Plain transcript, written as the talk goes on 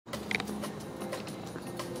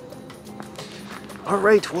All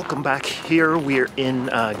right, welcome back. Here we're in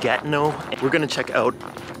Gatineau. We're gonna check out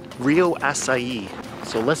Rio Açai.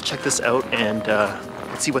 So let's check this out and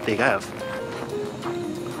let's see what they have.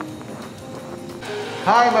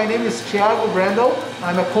 Hi, my name is Thiago.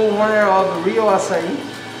 I'm a co-owner of Rio Açai.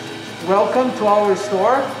 Welcome to our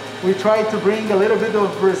store. We try to bring a little bit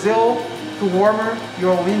of Brazil to warmer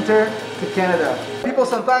your winter to Canada. People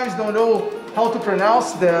sometimes don't know how to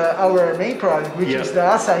pronounce our main product, which is the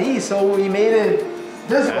açaí, so we made it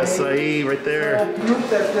this way. Açaí right there. Fruit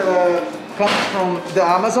that comes from the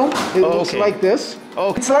Amazon. It looks like this.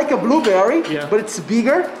 It's like a blueberry, but it's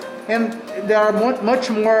bigger, and there are much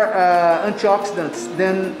more antioxidants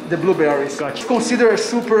than the blueberries. Gotcha. It's considered a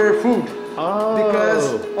superfood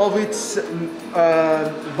because of its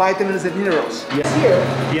vitamins and minerals. Here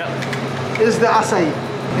is the açaí.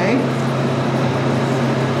 Okay.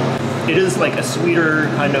 It is like a sweeter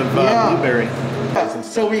kind of blueberry.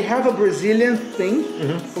 So we have a Brazilian thing,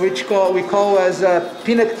 which we call as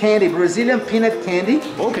peanut candy, Brazilian peanut candy.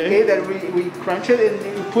 Okay. That we crunch it and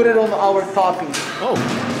we put it on our toppings.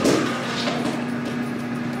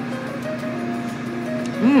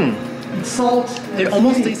 Salt. It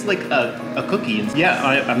almost tastes like a cookie. Yeah,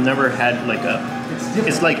 I've never had like a.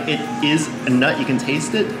 It's like it is a nut. You can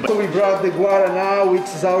taste it. So we brought the guaraná, which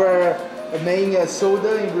is our main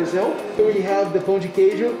soda in Brazil. We have the pão de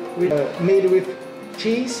queijo, made with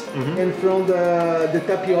cheese and from the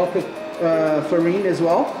tapioca farine as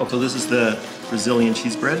well. So this is the Brazilian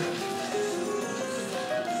cheese bread.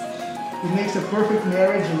 It makes a perfect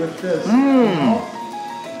marriage with this.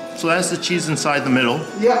 So that's the cheese inside the middle.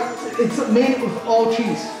 Yeah, it's made with all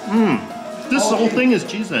cheese. This whole thing is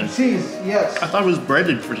cheese then? Cheese, yes. I thought it was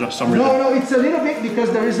breaded for some reason. No, it's a little bit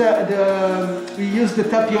because there is we use the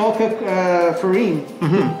tapioca farine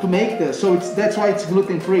to make this, so that's why it's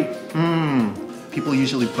gluten free. People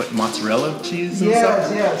usually put mozzarella cheese and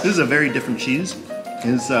stuff. Yes. This is a very different cheese.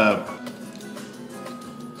 It's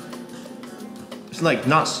like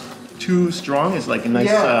not too strong. It's like a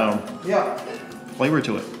nice flavor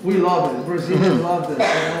to it. We love it. Brazilians love this.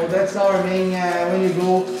 That's our main. When you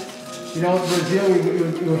go, Brazil,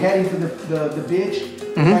 you head into the beach.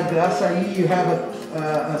 You have the açaí. You have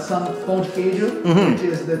some pão de queijo, which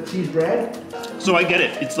is the cheese bread. So I get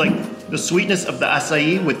it. It's like the sweetness of the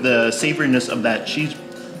açaí with the savoriness of that cheese.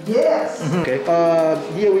 Yes. Okay.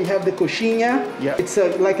 Here we have the coxinha. Yeah. It's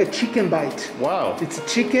like a chicken bite. Wow. It's a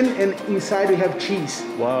chicken, and inside we have cheese.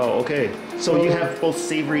 Wow. Okay. So you have both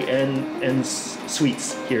savory and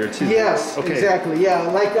sweets here too. Yes. Okay. Exactly. Yeah.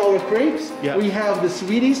 Like our crepes. Yeah. We have the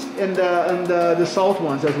sweeties and the salt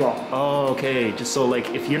ones as well. Oh, okay. Just so like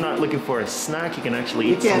if you're not looking for a snack, you can actually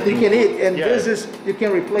eat. You can eat, and this is you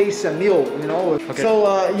can replace a meal. Okay.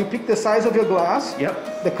 So you pick the size of your glass. Yep.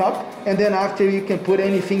 The cup, and then after you can put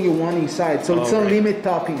anything you want inside. So it's unlimited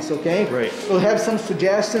toppings. Okay. Right. We'll have some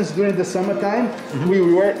suggestions during the summertime. We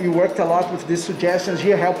worked a lot with these suggestions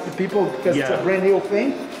here, help the people because it's a brand new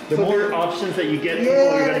thing. The more options that you get,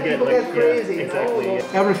 you're gonna get like crazy. Exactly.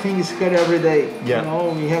 Everything is cut every day. Yeah.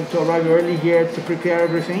 We have to arrive early here to prepare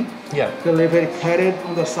everything. Yeah. Deliver it, cut it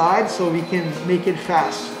on the side so we can make it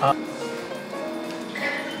fast.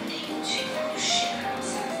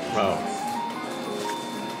 Wow.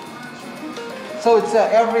 So it's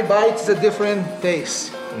every bite is a different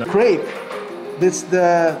taste. Crepe, that's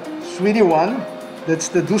the sweetie one. That's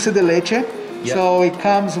the dulce de leche. Yep. So it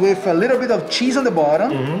comes with a little bit of cheese on the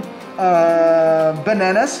bottom,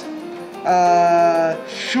 bananas,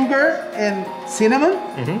 sugar and cinnamon,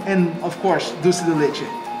 and of course dulce de leche.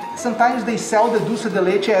 Sometimes they sell the dulce de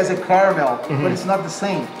leche as a caramel, but it's not the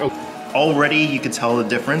same. Already you can tell the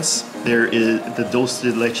difference. The dulce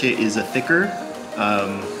de leche is a thicker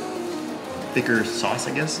sauce,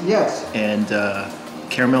 I guess. Yes. And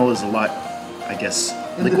caramel is a lot, I guess,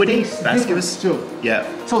 liquidy, viscous too. Yeah.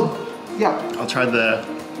 So. Yeah. I'll try the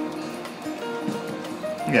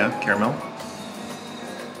caramel.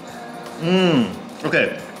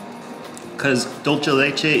 Okay. Because dulce de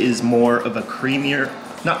leche is more of a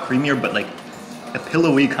not creamier, but like a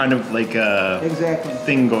pillowy kind of like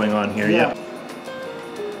thing going on here. Yeah.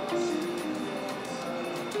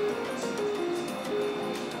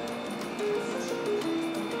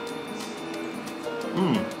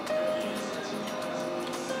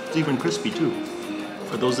 It's even crispy too.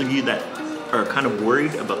 For those of you that are kind of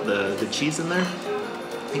worried about the cheese in there,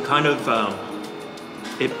 it kind of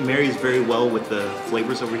it marries very well with the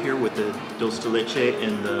flavors over here with the dulce de leche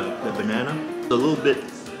and the banana. A little bit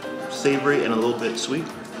savory and a little bit sweet,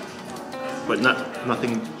 but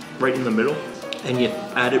nothing right in the middle. And you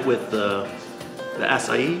add it with the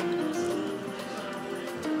açaí.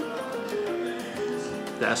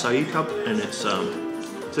 the acai cup, and it's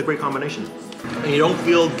a great combination. And you don't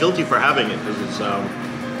feel guilty for having it because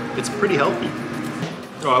it's pretty healthy.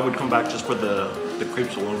 Oh, I would come back just for the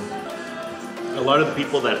crepes alone. A lot of the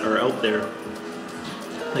people that are out there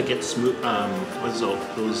that get smooth,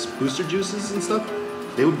 those booster juices and stuff,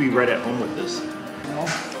 they would be right at home with this.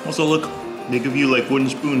 Also, look, they give you like wooden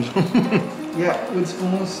spoons. Yeah, wooden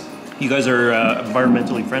spoons. You guys are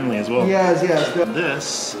environmentally friendly as well. Yes, yes.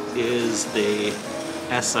 This is the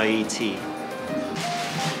acai tea.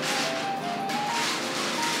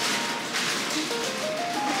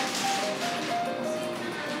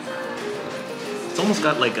 It's almost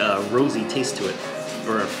got like a rosy taste to it,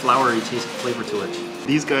 or a flowery taste flavor to it.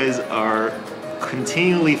 These guys are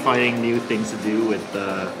continually finding new things to do with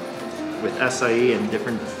acai and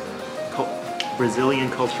different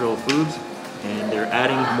Brazilian cultural foods, and they're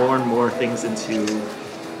adding more and more things into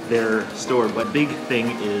their store. But big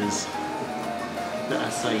thing is the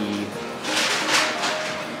acai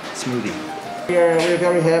smoothie. We're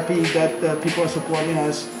very happy that people are supporting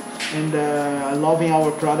us and loving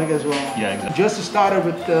our product as well. Yeah, exactly. Just started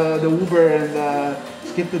with the Uber and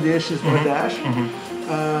Skip the Dishes DoorDash.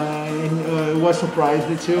 And it was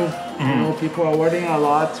surprising too. You know, people are ordering a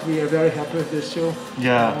lot. We are very happy with this too.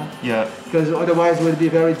 Yeah, yeah. Because otherwise it would be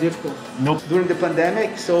very difficult. Nope. During the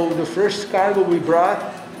pandemic, so the first cargo we brought,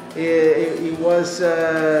 it was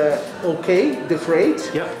okay, the freight.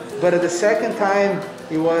 Yeah. But at the second time,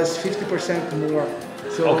 it was 50% more.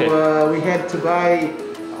 So okay. We had to buy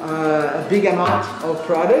a big amount of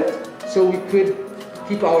product so we could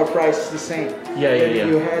keep our prices the same. Yeah, yeah, yeah.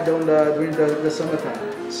 You had on during the summertime.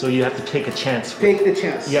 So you have to take a chance. Take the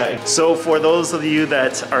chance. Yeah. So for those of you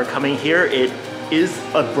that are coming here, it is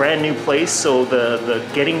a brand new place. So the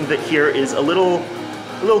getting here is a little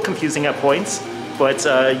confusing at points. But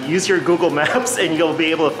use your Google Maps and you'll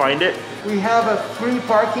be able to find it. We have a free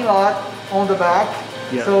parking lot on the back,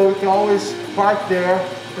 so you can always park there.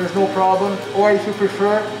 There's no problem. Or if you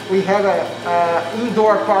prefer, we have a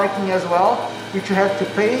indoor parking as well, which you have to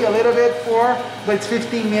pay a little bit for, but it's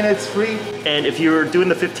 15 minutes free. And if you're doing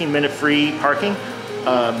the 15-minute free parking,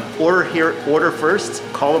 order first,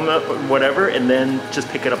 call them up or whatever, and then just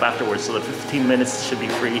pick it up afterwards. So the 15 minutes should be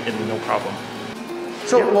free and no problem.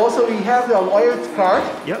 So also we have the loyalty card.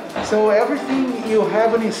 Yep. So everything you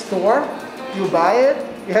have in store, you buy it,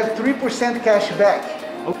 you have 3% cash back.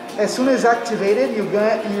 Okay. As soon as activated, you're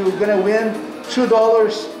gonna win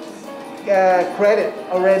 $2 credit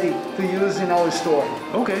already to use in our store.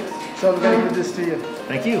 Okay. So I'm gonna give this to you.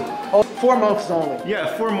 Thank you. Oh, 4 months only.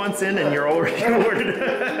 Yeah, 4 months in and you're already awarded.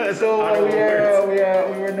 So we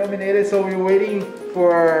were nominated. So we're waiting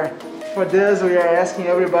for this. We are asking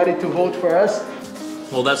everybody to vote for us.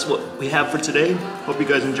 Well, that's what we have for today. Hope you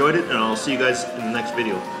guys enjoyed it, and I'll see you guys in the next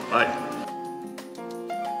video. Bye.